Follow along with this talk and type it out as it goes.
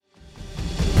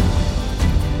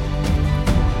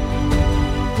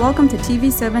Welcome to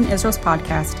TV7 Israel's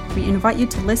podcast. We invite you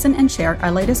to listen and share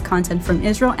our latest content from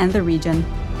Israel and the region.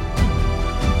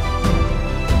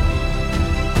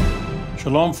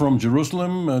 Shalom from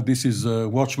Jerusalem. This is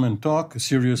Watchman Talk, a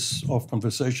series of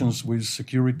conversations with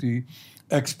security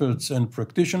experts and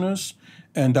practitioners.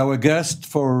 And our guest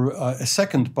for a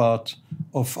second part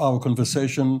of our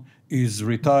conversation is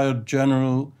retired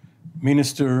General,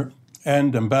 Minister,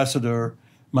 and Ambassador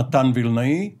Matan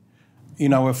Vilnai.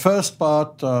 In our first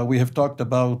part, we have talked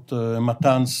about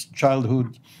Matan's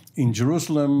childhood in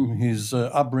Jerusalem, his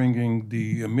upbringing,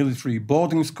 the military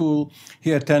boarding school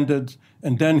he attended,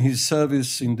 and then his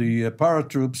service in the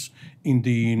paratroops in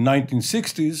the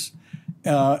 1960s.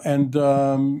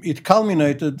 It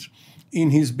culminated in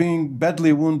his being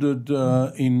badly wounded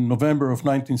in November of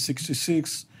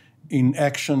 1966 in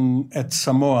action at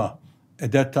Samoa,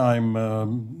 at that time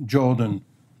Jordan,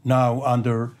 now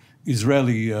under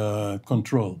Israeli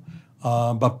control.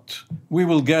 But we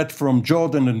will get from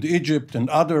Jordan and Egypt and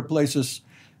other places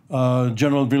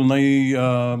General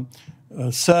Vilnai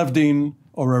served in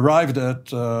or arrived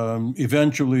at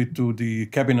eventually to the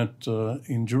cabinet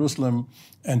in Jerusalem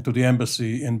and to the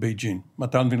embassy in Beijing.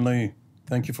 Matan Vilnai,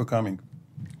 thank you for coming.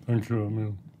 Thank you,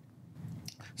 Amir.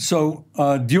 So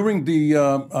during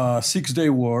the Six-Day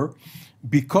War,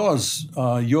 because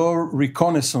your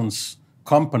reconnaissance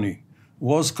company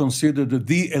was considered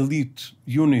the elite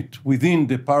unit within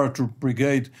the paratroop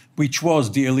brigade, which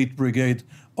was the elite brigade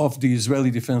of the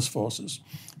Israeli Defense Forces,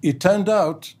 it turned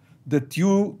out that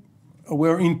you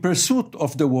were in pursuit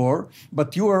of the war,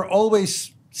 but you were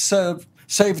always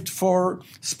saved for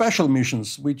special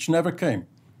missions, which never came.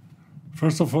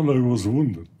 First of all, I was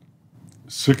wounded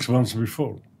 6 months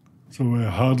before, so I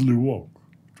hardly walked.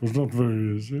 It was not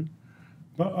very easy.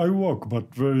 But I walked,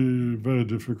 but very, very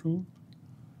difficult.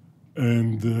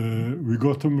 And we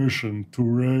got a mission to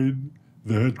raid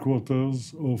the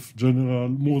headquarters of General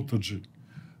Murtaji,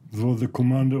 who was the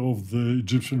commander of the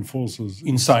Egyptian forces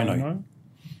in Sinai.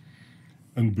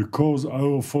 And because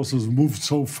our forces moved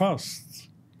so fast,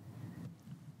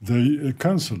 they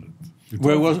canceled it.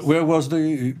 Where was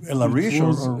the El Arish?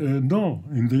 No,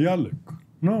 in the Yalek.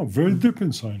 No, very deep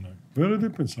in Sinai,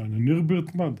 near Bir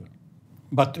Tmada.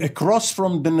 But across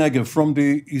from the Negev, from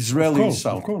the Israeli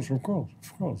south. Of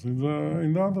course.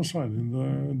 In the other side,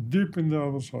 deep in the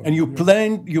other side. And you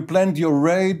planned your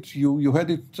raid. You had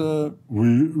it.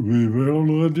 We were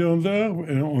already on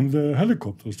the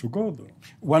helicopters to go there.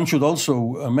 One should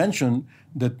also mention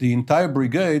that the entire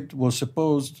brigade was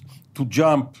supposed to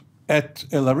jump at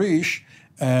El Arish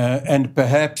and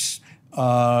perhaps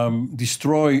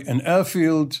destroy an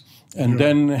airfield. And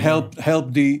then help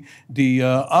the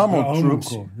armored troops.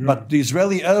 Corps, But the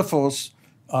Israeli Air Force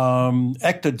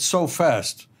acted so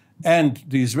fast, and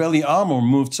the Israeli armor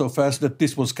moved so fast that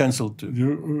this was cancelled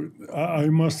too. I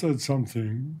must add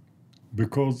something,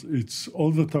 because it's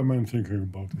all the time I'm thinking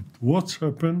about it. What's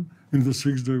happened in the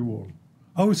Six-Day War?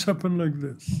 How it's happened like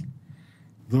this?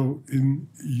 Though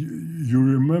you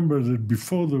remember that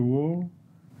before the war,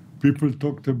 people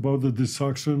talked about the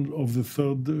destruction of the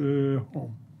third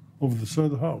home. Of the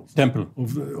third house, temple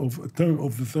of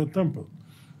the third temple,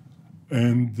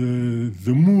 and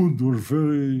the mood was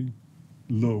very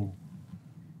low.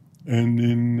 And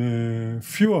in a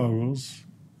few hours,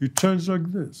 it changed like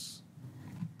this.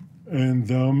 And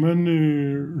there are many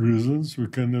reasons. We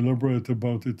can elaborate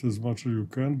about it as much as you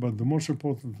can. But the most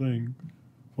important thing,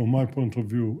 from my point of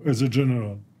view, as a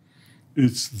general,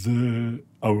 it's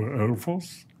our Air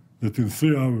Force that in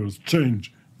 3 hours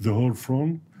changed the whole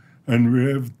front, and we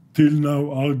have till now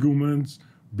arguments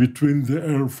between the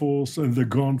Air Force and the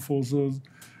ground forces.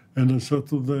 And I said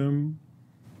to them,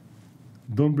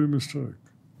 don't be mistaken.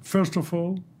 First of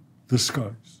all, the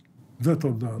skies, that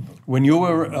or the other. When you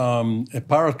were a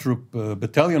paratroop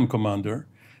battalion commander,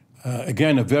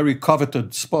 again, a very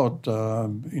coveted spot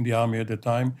in the army at the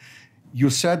time, you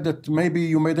said that maybe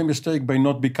you made a mistake by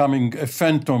not becoming a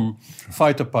phantom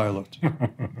fighter pilot.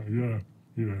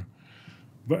 Yeah.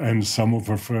 And some of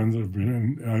our friends have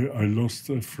been. I lost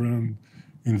a friend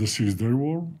in the Six-Day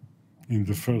War, in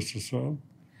the first assault,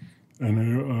 and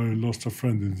I lost a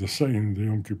friend in the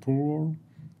Yom Kippur War.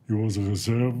 He was a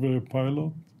reserve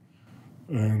pilot,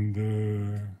 and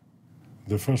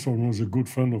the first one was a good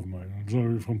friend of mine. I'm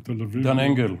sorry, from Tel Aviv. Dan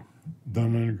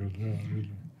Engel, yeah,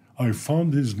 really. I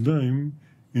found his name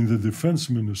in the defense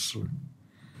ministry.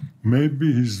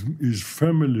 Maybe his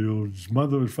family or his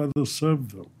mother or father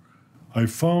served there. I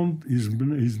found his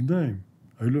name.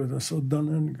 I looked, I saw Dan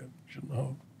Engel,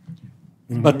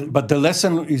 But the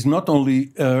lesson is not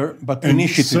only but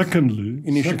initiative.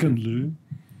 Secondly,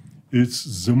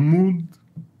 it's the mood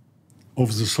of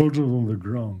the soldiers on the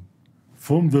ground,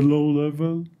 from the low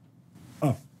level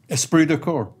up. Esprit de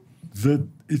corps. That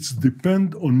it's depend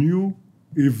on you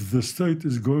if the state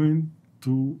is going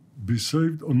to be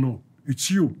saved or not. It's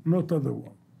you, not other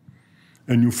one.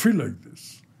 And you feel like this.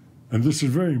 And this is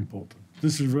very important.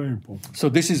 This is very important. So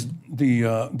this is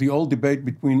the old debate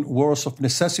between wars of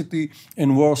necessity and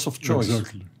wars of choice.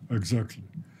 Exactly.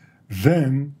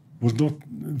 Then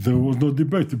there was no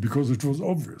debate because it was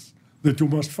obvious that you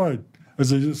must fight, as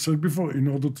I said before, in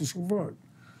order to survive.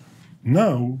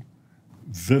 Now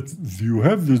that you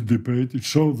have this debate, it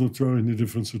shows that you are in a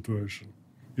different situation.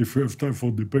 If we have time for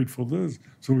debate for this,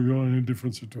 so we are in a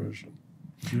different situation.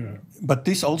 Yeah. But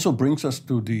this also brings us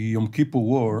to the Yom Kippur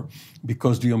War,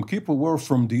 because the Yom Kippur War,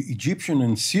 from the Egyptian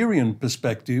and Syrian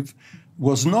perspective,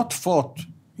 was not fought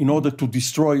in order to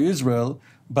destroy Israel,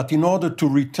 but in order to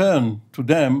return to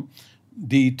them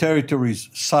the territories,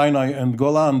 Sinai and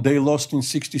Golan, they lost in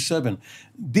 67.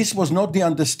 This was not the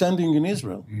understanding in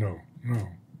Israel. No.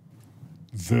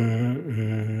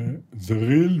 The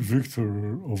real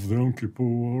victor of the Yom Kippur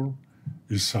War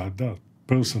is Sadat,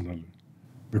 personally.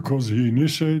 Because he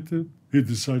initiated, he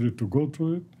decided to go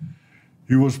to it,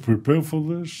 he was prepared for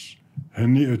this,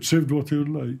 and he achieved what he would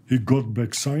like. He got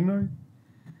back Sinai,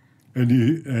 and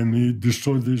he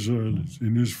destroyed the Israelis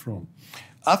in his front.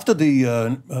 After the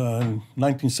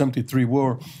 1973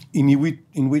 war,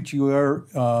 in which you were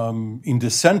in the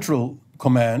central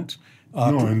command,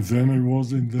 and then I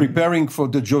was in the... preparing for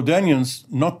the Jordanians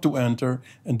not to enter,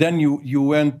 and then you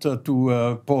went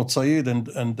to Port Said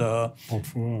and Port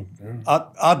Fuad, yeah.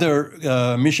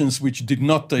 Other missions which did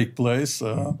not take place,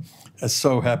 as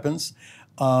so happens.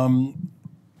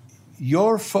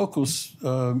 Your focus,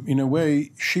 in a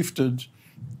way, shifted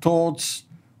towards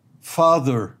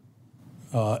farther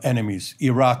enemies,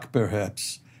 Iraq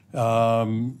perhaps,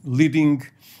 leading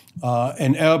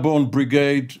an airborne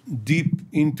brigade deep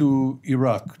into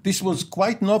Iraq. This was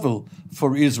quite novel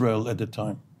for Israel at the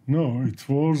time. No, it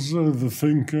was the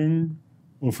thinking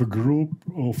of a group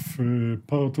of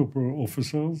paratrooper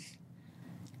officers,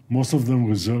 most of them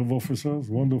reserve officers,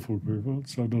 wonderful people,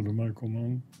 sat under my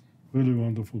command, really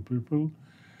wonderful people.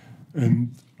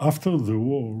 And after the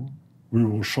war, we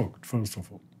were shocked, first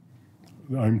of all.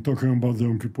 I'm talking about the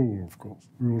Yom Kippur War, of course.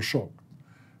 We were shocked.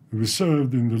 We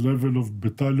served in the level of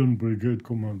battalion brigade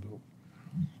commander.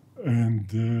 And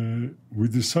we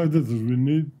decided that we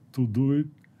need to do it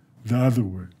the other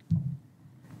way.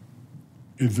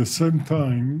 At the same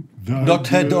time, not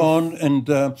head on and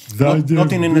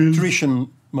not in an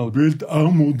attrition mode. Built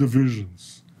armored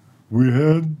divisions. We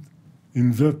had,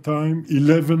 in that time,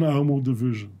 11 armored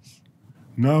divisions.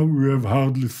 Now we have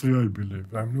hardly 3, I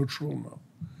believe. I'm not sure now.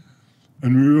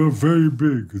 And we were very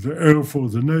big, the Air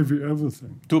Force, the Navy,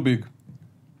 everything. Too big.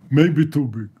 Maybe too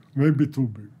big.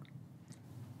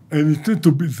 And it need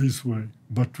to be this way.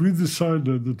 But we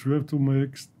decided that we have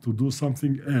to do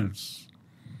something else.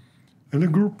 And a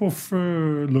group of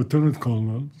lieutenant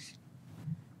colonels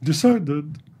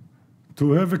decided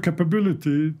to have a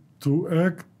capability to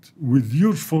act with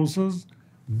huge forces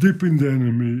deep in the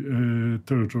enemy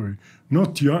territory.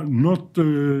 Not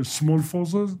small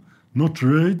forces, not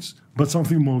raids, but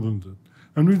something more than that.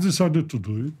 And we decided to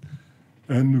do it.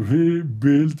 And we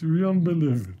don't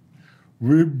believe it,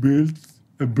 we built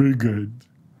a brigade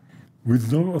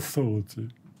with no authority.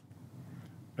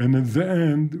 And at the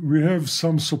end, we have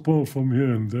some support from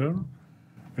here and there.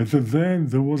 And at the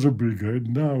end, there was a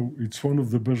brigade. Now it's one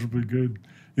of the best brigades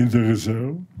in the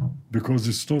reserve, because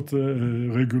it's not a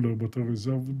regular but a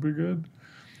reserve brigade.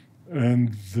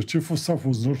 And the chief of staff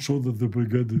was not sure that the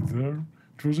brigade is there.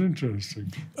 It was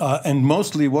interesting. And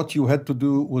mostly what you had to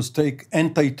do was take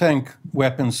anti-tank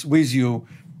weapons with you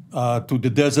to the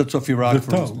deserts of Iraq,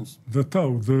 for instance. The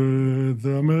Tau,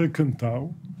 the American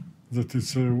Tau, that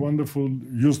is wonderful,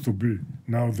 used to be.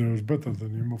 Now there's better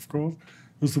than him, of course.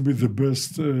 Used to be the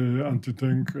best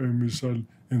anti-tank missile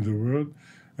in the world.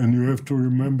 And you have to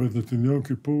remember that in Yom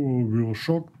Kippur we were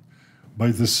shocked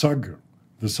by the Sager.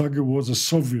 The Sager was a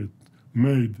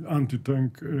Soviet-made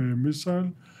anti-tank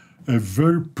missile, a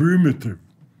very primitive,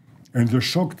 and they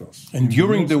shocked us. And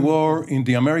during the war, in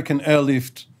the American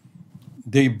airlift,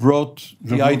 they brought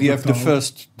the IDF the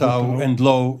first Tau and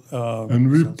low. And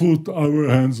we put our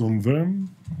hands on them,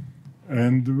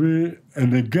 and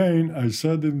again, I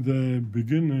said in the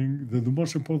beginning that the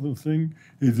most important thing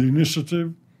is the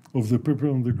initiative of the people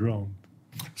on the ground.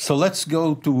 So let's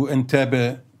go to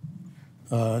Entebbe,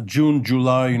 June,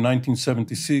 July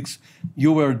 1976.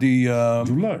 You were the...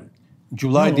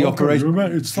 July, the operation.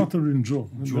 It started in June.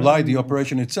 July, the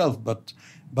operation itself, but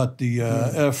the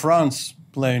Air France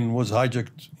plane was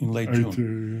hijacked in late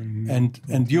June. 80,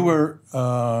 And you were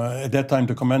at that time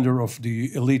the commander of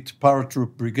the elite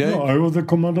paratroop brigade. No, I was the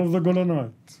commander of the Golan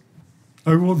Heights.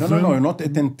 I was No, not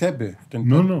at Entebbe.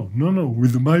 No.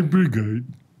 With my brigade,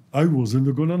 I was in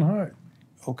the Golan Heights.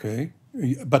 Okay,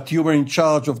 but you were in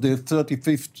charge of the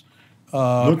 35th.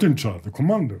 Not in charge, the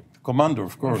commander. Commander,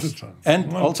 of course, in charge. and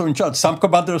Commander. also in charge. Some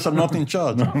commanders are not in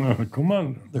charge. No, the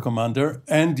commander. The commander,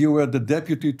 and you were the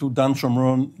deputy to Dan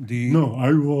Shomron. No,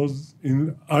 I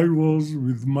was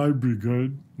with my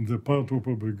brigade, the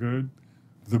paratrooper brigade,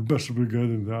 the best brigade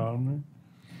in the army,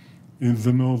 in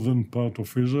the northern part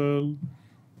of Israel,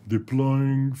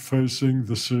 deploying, facing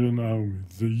the Syrian army,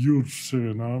 the huge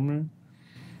Syrian army.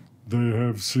 They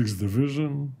have 6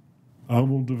 divisions.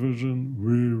 Armored division,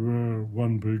 we were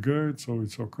 1 brigade, so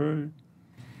it's okay.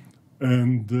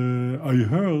 And I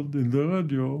heard in the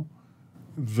radio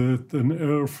that an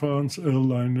Air France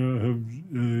airliner have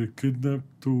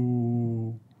kidnapped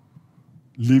to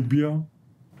Libya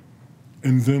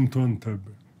and then to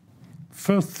Entebbe.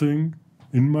 First thing,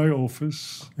 in my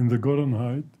office in the Golan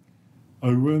Heights,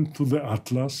 I went to the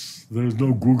Atlas. There is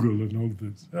no Google and all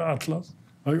this. The Atlas.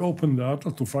 I opened the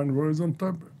Atlas to find where is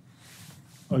Entebbe.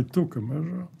 I took a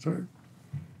measure, say,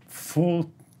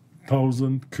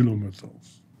 4,000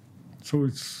 kilometers. So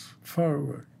it's far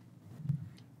away.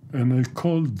 And I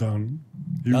called Dan.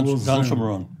 Dan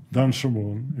Shomron. Dan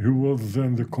Shomron. He was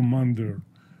then the commander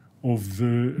of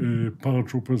the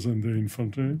paratroopers and the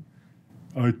infantry.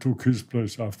 I took his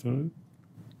place after it.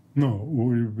 No,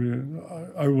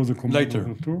 I was a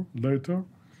commander later.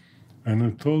 And I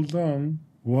told Dan,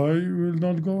 why will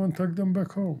not go and take them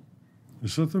back home? He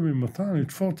said to me, Matan,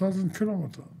 it's 4,000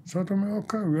 kilometers. He said to me,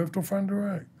 okay, we have to find a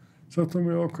way. He said to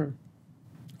me, okay,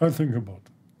 I'll think about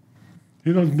it.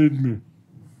 He doesn't need me.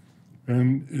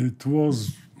 And it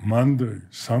was Monday.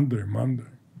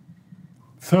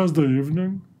 Thursday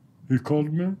evening, he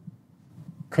called me,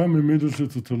 come immediately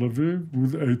to Tel Aviv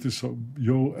with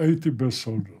your 80 best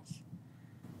soldiers.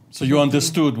 So you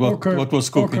understood what was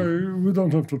cooking. Okay, we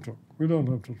don't have to talk.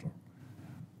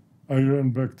 I ran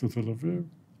back to Tel Aviv.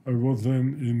 I was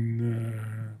then in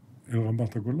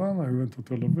Ramat HaGolan. I went to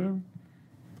Tel Aviv.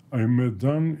 I met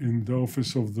Dan in the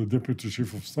office of the Deputy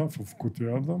Chief of Staff of Kuti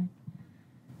Adam.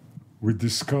 We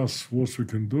discussed what we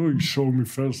can do. He showed me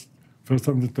first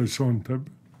time that I saw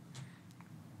Entebbe.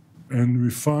 And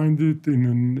we find it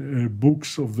in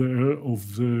books of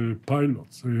the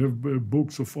pilots. They have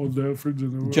books of all the airfields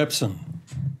in the world. Jepsen.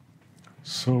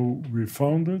 So we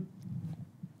found it,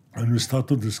 and we started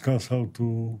to discuss how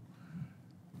to.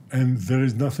 And there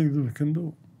is nothing that we can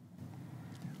do.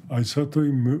 I said to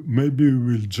him, maybe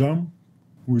we'll jump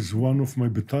with one of my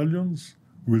battalions.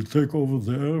 We'll take over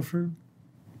the airfield.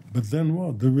 But then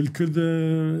what? They will kill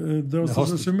the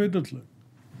hostages immediately.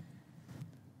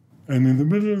 And in the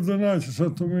middle of the night, he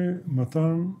said to me,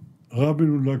 Matan, Rabin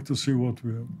would like to see what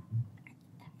we have.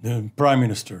 The Prime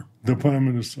Minister. The Prime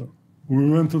Minister. We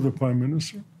went to the Prime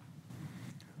Minister.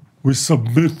 We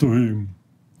submit to him.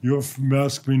 You have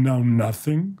asked me now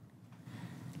nothing.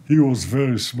 He was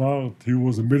very smart. He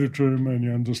was a military man. He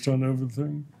understood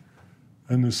everything.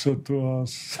 And he said to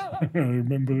us, I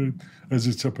remember it as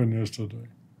it happened yesterday.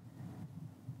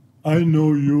 I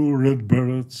know you, Red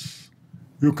Berets.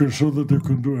 You can show that you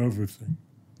can do everything.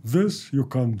 This you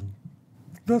can't do.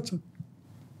 That's it.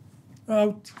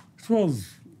 Out. It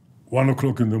was 1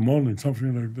 o'clock in the morning,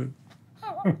 something like that.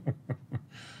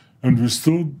 And we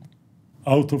stood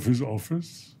out of his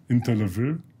office in Tel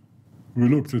Aviv. We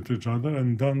looked at each other,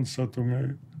 and Dan said to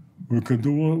me, we can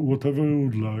do whatever you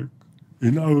would like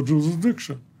in our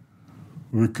jurisdiction.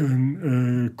 We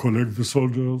can collect the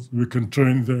soldiers, we can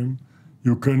train them,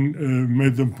 you can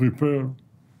make them prepare.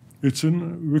 We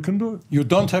can do it. You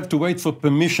don't have to wait for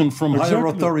permission from higher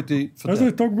authority for As that.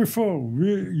 I talked before,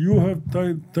 you have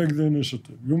to take the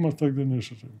initiative. You must take the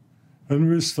initiative. And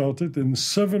we started in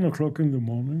 7 o'clock in the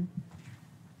morning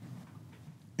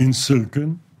in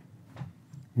Silken,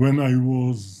 when I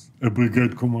was a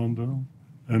brigade commander,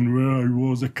 and where I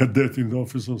was a cadet in the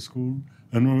officer school,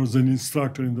 and I was an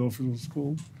instructor in the officer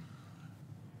school.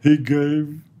 He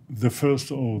gave the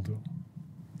first order.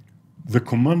 The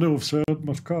commander of Sayeret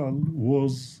Matkal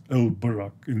was El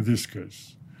Barak in this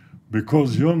case,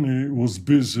 because Yoni was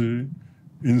busy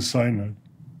in Sinai.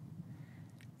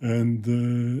 And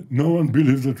no one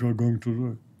believed that we were going to do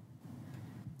it.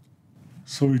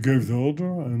 So we gave the order,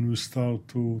 and we started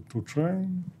to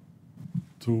train,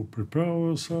 to prepare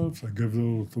ourselves. I gave the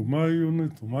order to my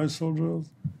unit, to my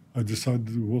soldiers. I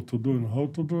decided what to do and how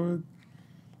to do it.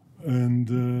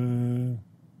 And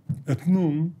at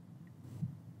noon,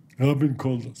 Rabin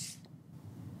called us.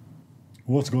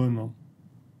 What's going on?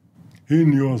 He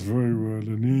knew us very well,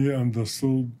 and he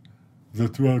understood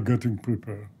that we are getting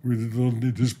prepared. We don't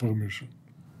need his permission.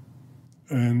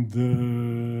 And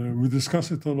we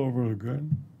discussed it all over again.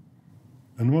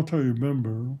 And what I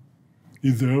remember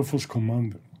is the Air Force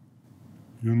commander.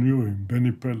 You knew him,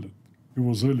 Benny Pellet. He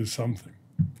was really something.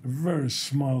 A very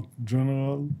smart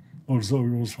general, although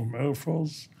he was from Air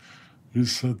Force. He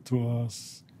said to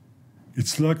us,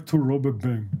 it's like to rob a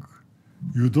bank.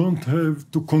 You don't have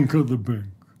to conquer the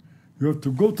bank. You have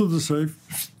to go to the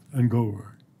safe and go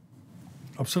away.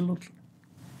 Absolutely.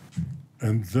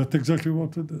 And that's exactly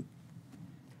what he did.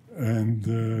 And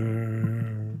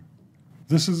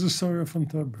this is the story of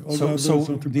Entebbe.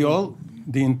 So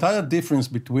the entire difference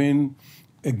between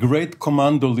a great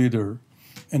commando leader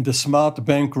and a smart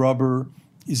bank robber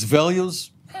is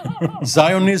values,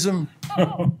 Zionism,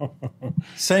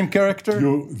 same character?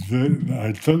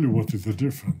 I tell you what is the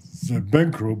difference. The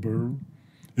bank robber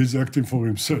is acting for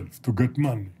himself to get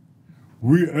money.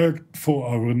 We act for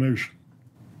our nation.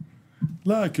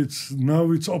 Like it's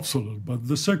obsolete, but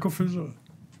the sake of Israel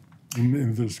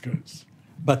in this case.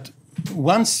 But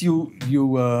once you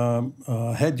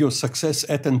had your success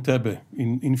at Entebbe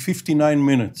in 59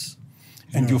 minutes,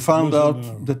 and you found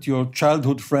out that your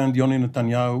childhood friend Yoni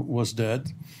Netanyahu was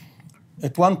dead,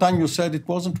 at one time you said it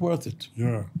wasn't worth it.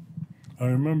 Yeah, I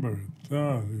remember it.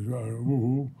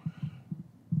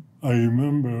 I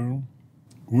remember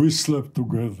we slept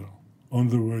together on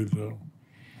the way there.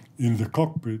 In the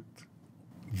cockpit,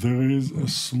 there is a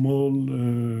small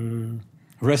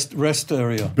rest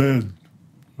area.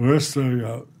 Rest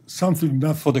area, something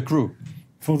not for the crew.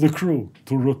 For the crew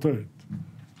to rotate.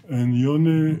 And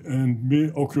Yoni and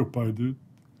me occupied it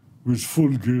with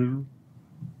full gear,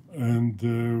 and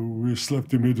we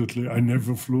slept immediately. I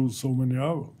never flew so many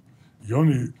hours.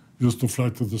 Yoni used to fly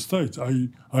to the States.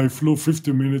 I flew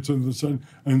 50 minutes in the sun,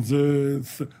 and they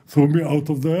threw me out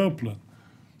of the airplane.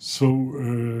 So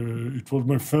it was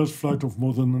my first flight of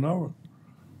more than an hour.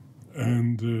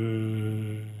 And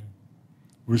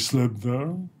we slept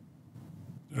there,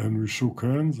 and we shook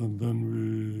hands, and then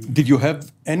we... Did you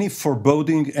have any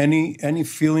foreboding, any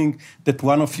feeling that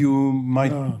one of you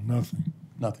might... No, nothing.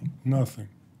 Nothing? Nothing.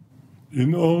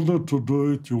 In order to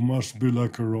do it, you must be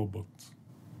like a robot.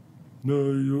 No,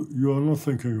 you are not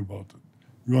thinking about it.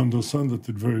 You understand that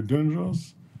it's very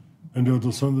dangerous, and you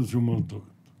understand that you must do it.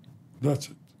 That's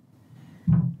it.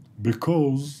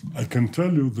 Because I can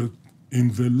tell you that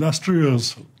in the last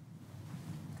rehearsal,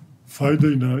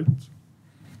 Friday night,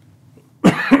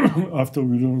 after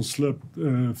we don't slept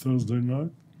Thursday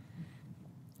night,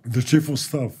 the chief of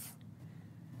staff,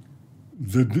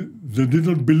 they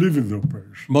didn't believe in the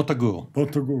operation.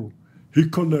 Motagul. He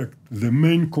collected the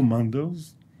main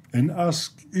commanders and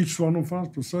asked each one of us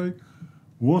to say,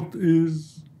 what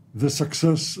is the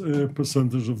success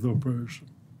percentage of the operation?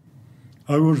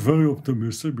 I was very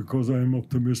optimistic because I am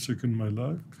optimistic in my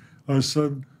life. I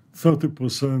said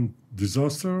 30%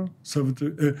 disaster,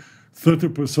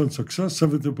 30% success,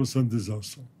 70%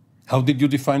 disaster. How did you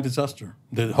define disaster?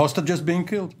 The hostages being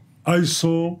killed? I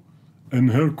saw an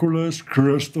Hercules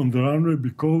crashed on the runway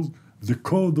because the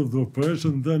code of the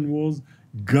operation then was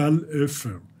Gal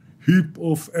Efer, heap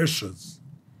of ashes.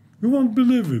 You won't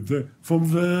believe it. From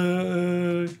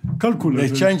the calculator.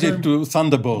 They changed it to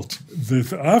Thunderbolt.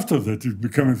 After that, it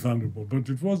became a Thunderbolt, but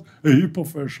it was a heap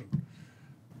of ashes.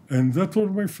 And that was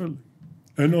my feeling.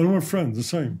 And all my friends, the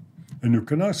same. And you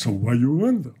can ask, so why you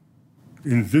went there?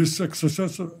 In this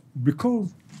exercise,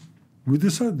 because we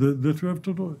decided that we have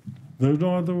to do it. There's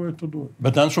no other way to do it.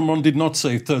 But Dan Shomron did not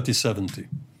say 30-70.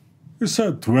 He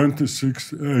said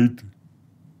 26-80.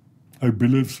 I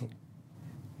believe so.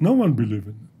 No one believed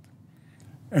in it.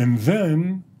 And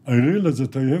then I realized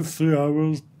that I have 3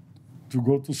 hours to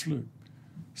go to sleep.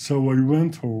 So I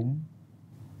went home,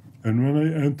 and when I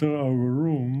entered our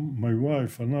room, my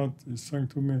wife, Anat, is saying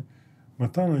to me,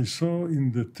 Matan, I saw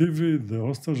in the TV the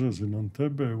hostages in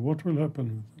Entebbe. What will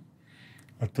happen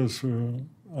with them?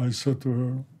 I said to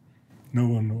her, no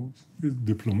one knows. It's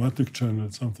diplomatic channel,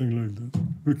 something like that.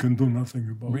 We can do nothing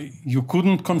about it. You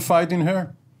couldn't confide in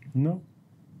her? No.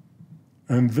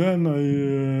 And then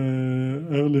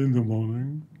early in the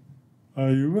morning,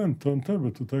 I went to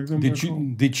Entebbe to take them back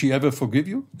home. Did she ever forgive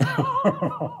you?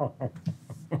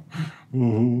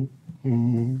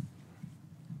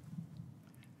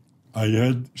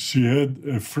 She had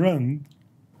a friend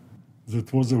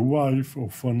that was a wife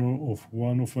of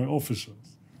one of my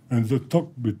officers. And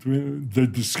they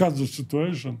discussed the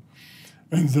situation,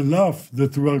 and they laughed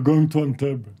that we are going to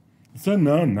Entebbe. I said,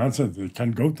 no, nonsense, they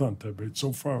can't go to Entebbe, it's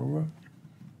so far away.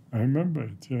 I remember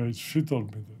it, yeah, she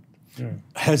told me that, yeah.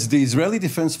 Has the Israeli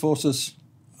Defense Forces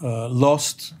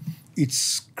lost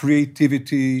its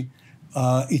creativity,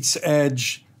 its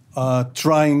edge,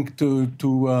 trying to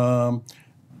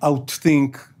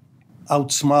outthink,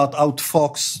 outsmart,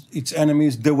 outfox its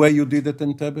enemies the way you did at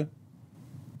Entebbe?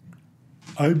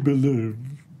 I believe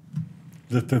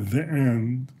that at the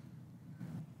end,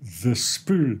 the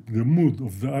spirit, the mood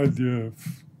of the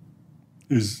IDF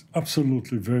is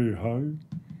absolutely very high,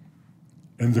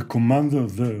 and the commander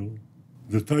there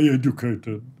that I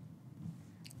educated,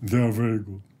 they are very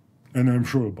good, and I'm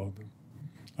sure about them.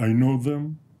 I know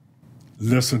them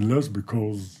less and less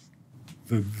because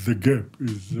the gap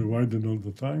is widening all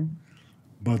the time,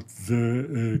 but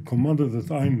the commander that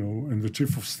I know and the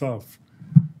chief of staff,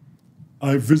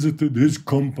 I visited his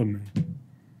company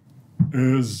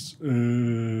as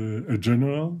a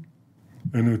general,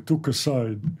 and I took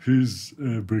aside his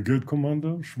brigade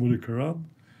commander, Shmuley Karad,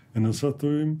 and I said to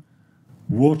him,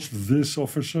 watch this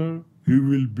officer, he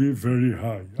will be very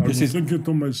high. I was thinking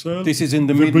to myself, this is in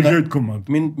the brigade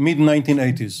commander.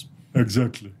 Mid-1980s.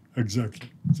 Exactly.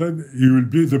 So he will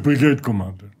be the brigade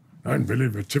commander. I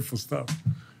believe a chief of staff.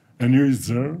 And he is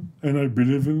there, and I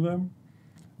believe in them,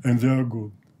 and they are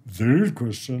good. The real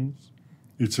questions,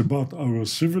 it's about our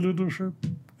civil leadership,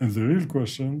 and the real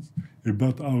questions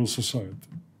about our society.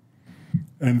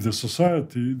 And the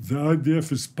society, the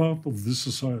IDF is part of this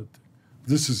society.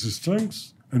 This is his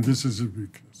strength, and this is his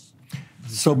weakness.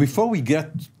 So before we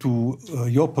get to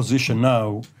your position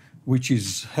now, which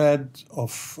is head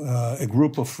of a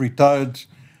group of retired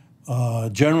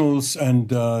generals and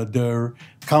their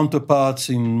counterparts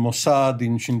in Mossad,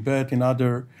 in Shin Bet, in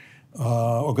other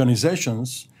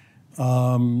organizations,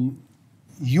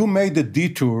 you made a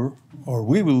detour, or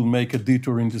we will make a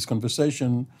detour in this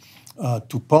conversation,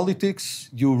 to politics.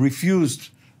 You refused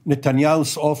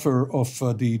Netanyahu's offer of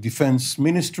the defense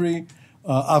ministry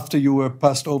after you were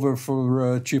passed over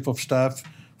for chief of staff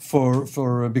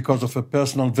because of a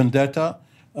personal vendetta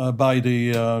by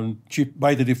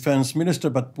the defense minister.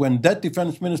 But when that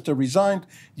defense minister resigned,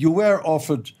 you were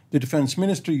offered the defense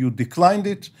ministry. You declined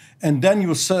it, and then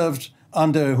you served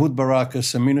under Ehud Barak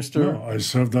as a minister. No, I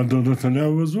served under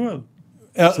Netanyahu as well.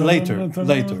 Later,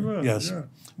 well, yes. Yeah.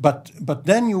 But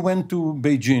then you went to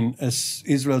Beijing as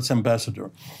Israel's ambassador.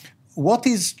 What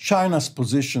is China's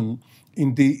position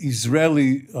in the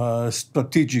Israeli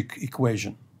strategic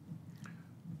equation?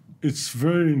 It's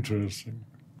very interesting.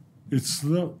 It's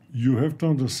not, you have to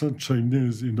understand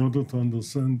Chinese in order to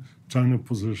understand China's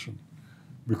position.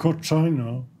 Because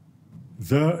China,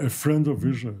 they're a friend of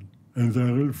Israel, and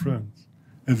they're real friends.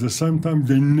 At the same time,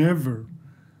 they never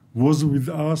was with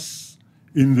us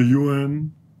in the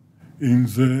UN, in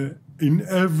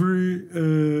every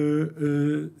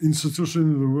institution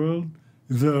in the world.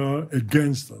 They are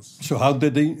against us. So how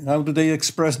did they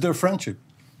express their friendship?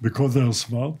 Because they are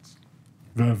smart.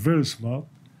 They are very smart.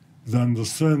 They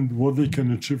understand what they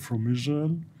can achieve from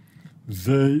Israel.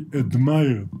 They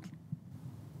admire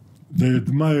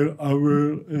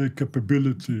our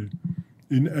capability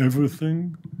in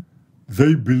everything.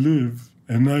 They believe,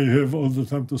 and I have all the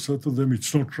time to say to them,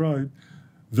 it's not right,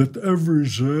 that every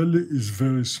Israeli is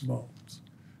very smart.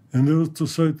 And I have to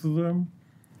say to them,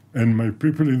 and my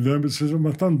people in the embassy say,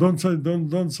 Matan, don't say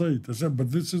it. I said,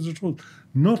 but this is the truth.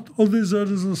 Not all the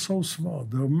Israelis are so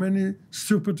smart. There are many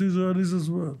stupid Israelis as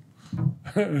well.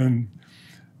 And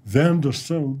they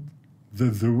understand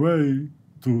that the way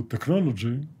to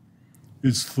technology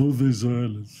is through the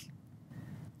Israelis.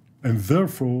 And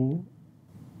therefore,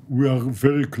 we are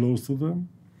very close to them.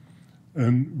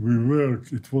 And we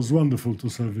work. It was wonderful to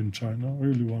serve in China,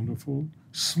 really wonderful.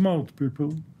 Smart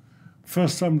people.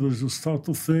 First time they just start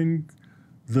to think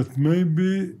that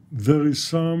maybe there is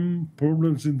some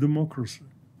problems in democracy.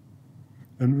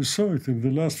 And we saw it in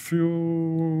the last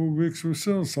few weeks. We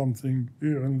saw something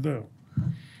here and there.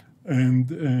 And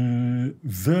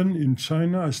then in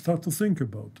China, I start to think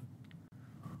about it.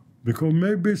 Because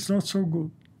maybe it's not so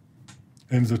good.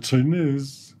 And the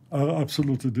Chinese are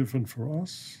absolutely different for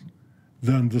us.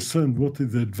 They understand what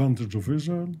is the advantage of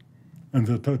Israel, and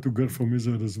they try to get from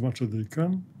Israel as much as they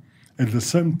can. At the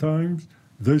same time,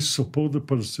 they support the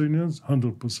Palestinians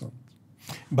 100%.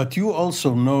 But you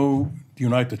also know the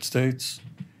United States,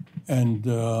 and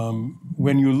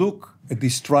when you look at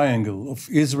this triangle of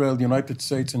Israel, the United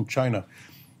States, and China,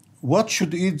 what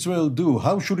should Israel do?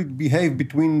 How should it behave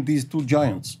between these two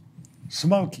giants?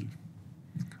 Smartly.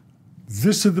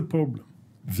 This is the problem.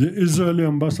 The Israeli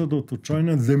ambassador to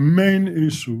China, the main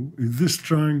issue is this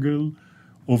triangle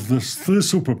of the three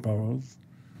superpowers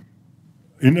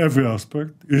in every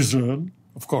aspect: Israel,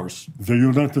 of course, the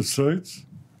United States,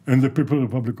 and the People's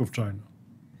Republic of China.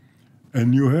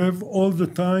 And you have all the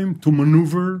time to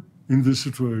maneuver in this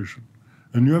situation.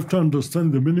 And you have to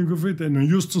understand the meaning of it. And I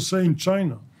used to say in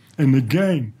China, and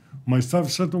again, my staff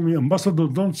said to me, Ambassador,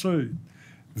 don't say it.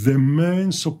 The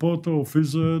main supporter of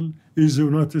Israel is the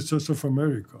United States of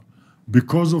America.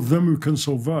 Because of them, we can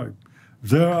survive.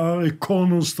 They are a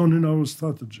cornerstone in our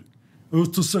strategy. I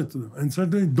used to say to them, and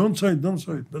said, don't say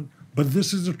it. But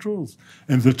this is the truth.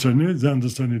 And the Chinese, they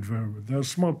understand it very well. They are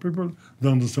smart people, they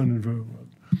understand it very well.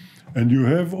 And you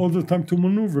have all the time to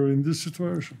maneuver in this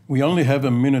situation. We only have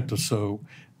a minute or so.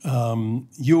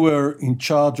 You were in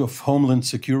charge of Homeland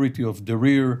Security of the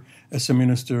rear as a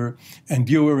minister, and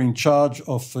you were in charge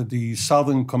of the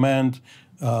Southern Command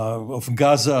of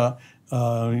Gaza,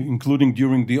 including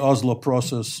during the Oslo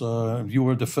process. You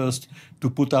were the first to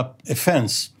put up a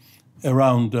fence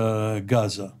around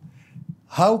Gaza.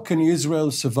 How can Israel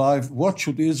survive? What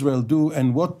should Israel do?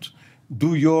 And what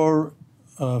do your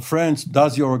friends,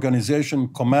 does your organization,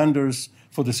 commanders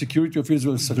for the security of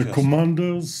Israel suggest? The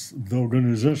commanders, the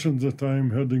organization that I'm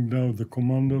heading now, the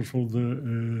commander for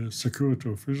the security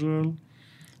of Israel,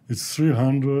 it's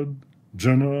 300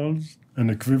 generals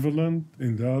and equivalent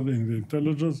in the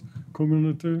intelligence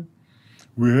community.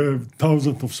 We have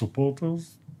thousands of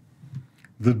supporters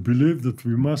that believe that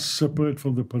we must separate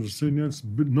from the Palestinians,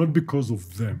 not because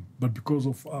of them, but because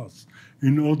of us,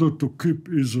 in order to keep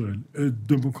Israel a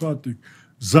democratic,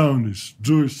 Zionist,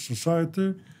 Jewish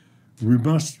society. We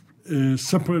must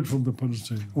separate from the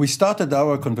Palestinians. We started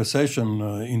our conversation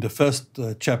in the first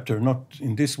chapter, not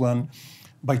in this one,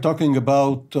 by talking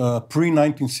about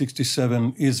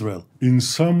pre-1967 Israel. In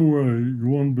some way, you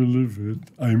won't believe it,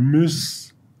 I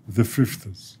miss the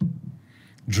 50s.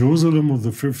 Jerusalem of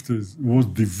the 50s was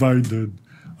divided.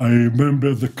 I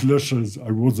remember the clashes.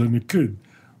 I wasn't a kid.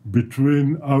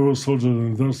 Between our soldiers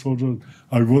and their soldiers.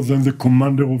 I was then the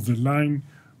commander of the line.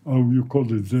 How you call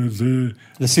it?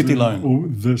 The city line.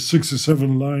 The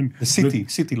 67 line. The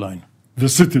city line. The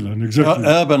city line, exactly.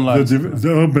 Urban line. The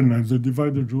urban line, the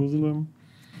divided Jerusalem.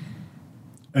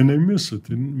 And I miss it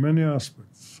in many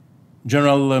aspects.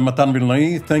 General Matan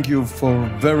Vilnai, thank you for a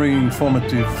very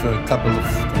informative couple of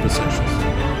conversations.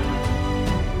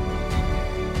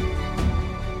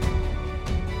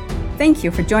 Thank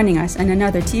you for joining us in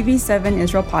another TV7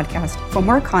 Israel podcast. For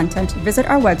more content, visit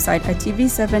our website at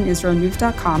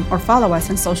tv7israelnews.com or follow us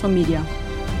on social media.